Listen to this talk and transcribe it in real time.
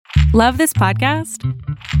Love this podcast?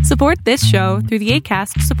 Support this show through the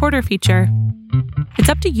Acast supporter feature. It's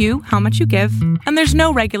up to you how much you give, and there's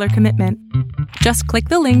no regular commitment. Just click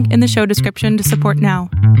the link in the show description to support now.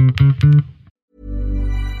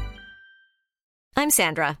 I'm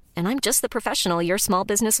Sandra, and I'm just the professional your small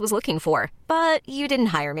business was looking for. But you didn't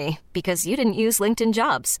hire me because you didn't use LinkedIn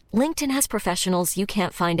Jobs. LinkedIn has professionals you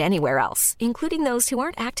can't find anywhere else, including those who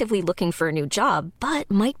aren't actively looking for a new job, but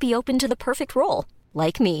might be open to the perfect role,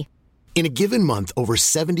 like me. In a given month, over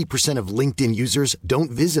 70% of LinkedIn users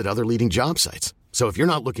don't visit other leading job sites. So if you're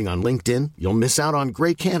not looking on LinkedIn, you'll miss out on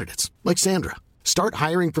great candidates like Sandra. Start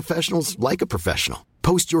hiring professionals like a professional.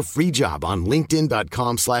 Post your free job on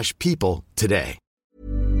linkedin.com/people today.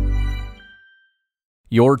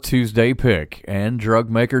 Your Tuesday pick, and drug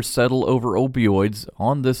makers settle over opioids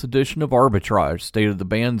on this edition of Arbitrage, State of the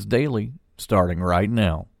Bands Daily, starting right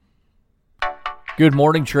now. Good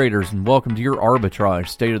morning, traders, and welcome to your Arbitrage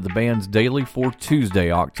State of the Bands Daily for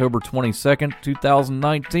Tuesday, October 22nd,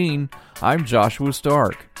 2019. I'm Joshua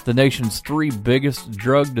Stark. The nation's three biggest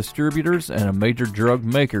drug distributors and a major drug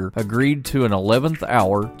maker agreed to an 11th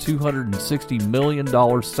hour, $260 million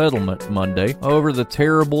settlement Monday over the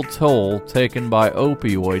terrible toll taken by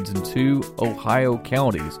opioids in two Ohio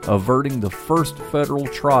counties, averting the first federal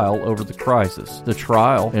trial over the crisis. The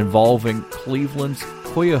trial, involving Cleveland's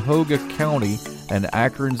Cuyahoga County and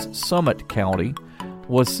Akron's Summit County,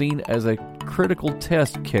 was seen as a critical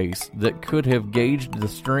test case that could have gauged the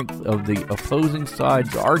strength of the opposing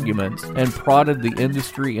side's arguments and prodded the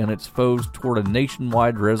industry and its foes toward a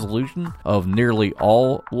nationwide resolution of nearly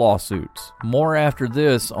all lawsuits. More after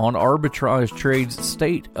this on Arbitrage Trade's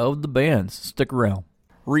State of the Bands. Stick around.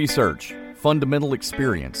 Research, fundamental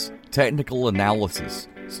experience, technical analysis,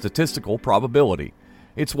 statistical probability.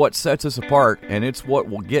 It's what sets us apart, and it's what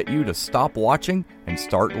will get you to stop watching and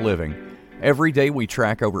start living. Every day we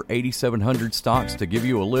track over 8,700 stocks to give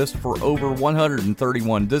you a list for over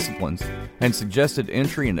 131 disciplines and suggested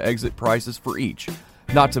entry and exit prices for each,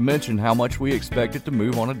 not to mention how much we expect it to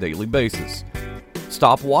move on a daily basis.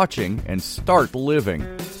 Stop watching and start living.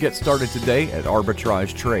 Get started today at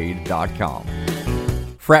arbitragetrade.com.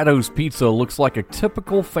 Fratto's Pizza looks like a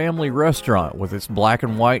typical family restaurant with its black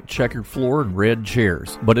and white checkered floor and red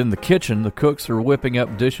chairs. But in the kitchen, the cooks are whipping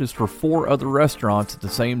up dishes for 4 other restaurants at the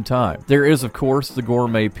same time. There is, of course, the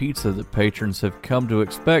gourmet pizza that patrons have come to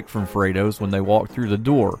expect from Fratto's when they walk through the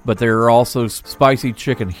door. But there are also spicy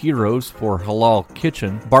chicken heroes for Halal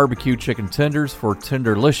Kitchen, barbecue chicken tenders for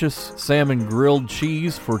Tenderlicious, salmon grilled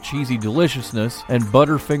cheese for cheesy deliciousness, and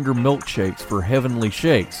Butterfinger milkshakes for Heavenly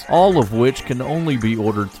Shakes, all of which can only be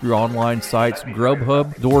ordered through online sites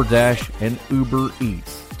Grubhub, DoorDash, and Uber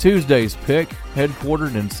Eats. Tuesday's pick,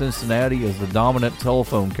 headquartered in Cincinnati, is the dominant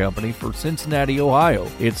telephone company for Cincinnati, Ohio,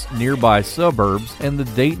 its nearby suburbs, and the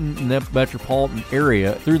Dayton metropolitan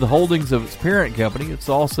area. Through the holdings of its parent company, it's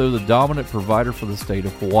also the dominant provider for the state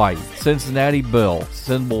of Hawaii. Cincinnati Bell,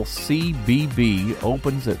 symbol CBB,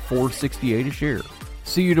 opens at $4.68 a share.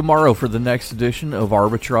 See you tomorrow for the next edition of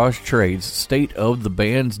Arbitrage Trade's State of the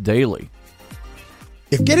Bands Daily.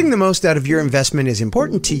 If getting the most out of your investment is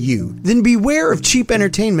important to you, then beware of cheap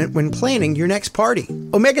entertainment when planning your next party.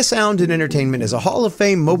 Omega Sound and Entertainment is a Hall of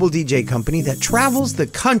Fame mobile DJ company that travels the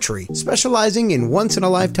country, specializing in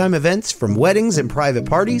once-in-a-lifetime events from weddings and private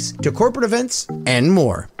parties to corporate events and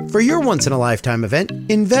more. For your once-in-a-lifetime event,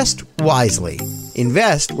 invest wisely.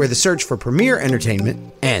 Invest where the search for premier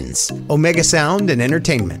entertainment ends. Omega Sound and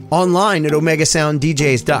Entertainment. Online at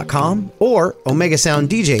OmegaSoundDJs.com or Omega Sound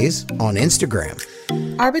DJs on Instagram.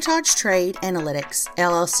 Arbitrage Trade Analytics,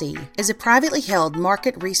 LLC, is a privately held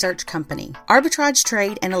market research company. Arbitrage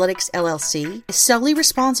Trade Analytics, LLC, is solely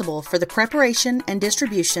responsible for the preparation and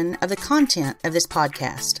distribution of the content of this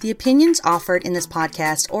podcast. The opinions offered in this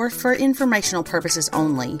podcast are for informational purposes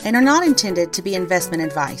only and are not intended to be investment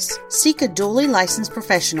advice. Seek a duly licensed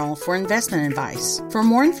professional for investment advice. For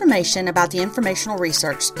more information about the informational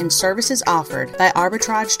research and services offered by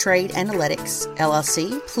Arbitrage Trade Analytics,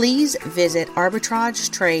 LLC, please visit arbitragetrade.com.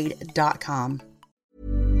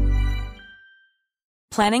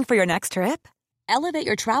 Planning for your next trip? Elevate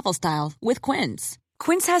your travel style with Quince.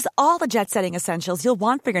 Quince has all the jet-setting essentials you'll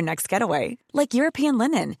want for your next getaway, like European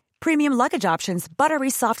linen, premium luggage options, buttery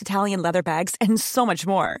soft Italian leather bags, and so much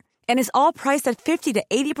more. And is all priced at 50 to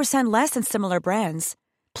 80% less than similar brands.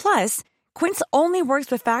 Plus, Quince only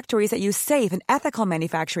works with factories that use safe and ethical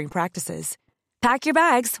manufacturing practices. Pack your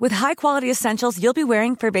bags with high-quality essentials you'll be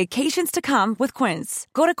wearing for vacations to come with Quince.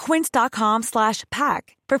 Go to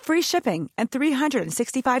quince.com/pack for free shipping and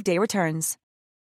 365-day returns.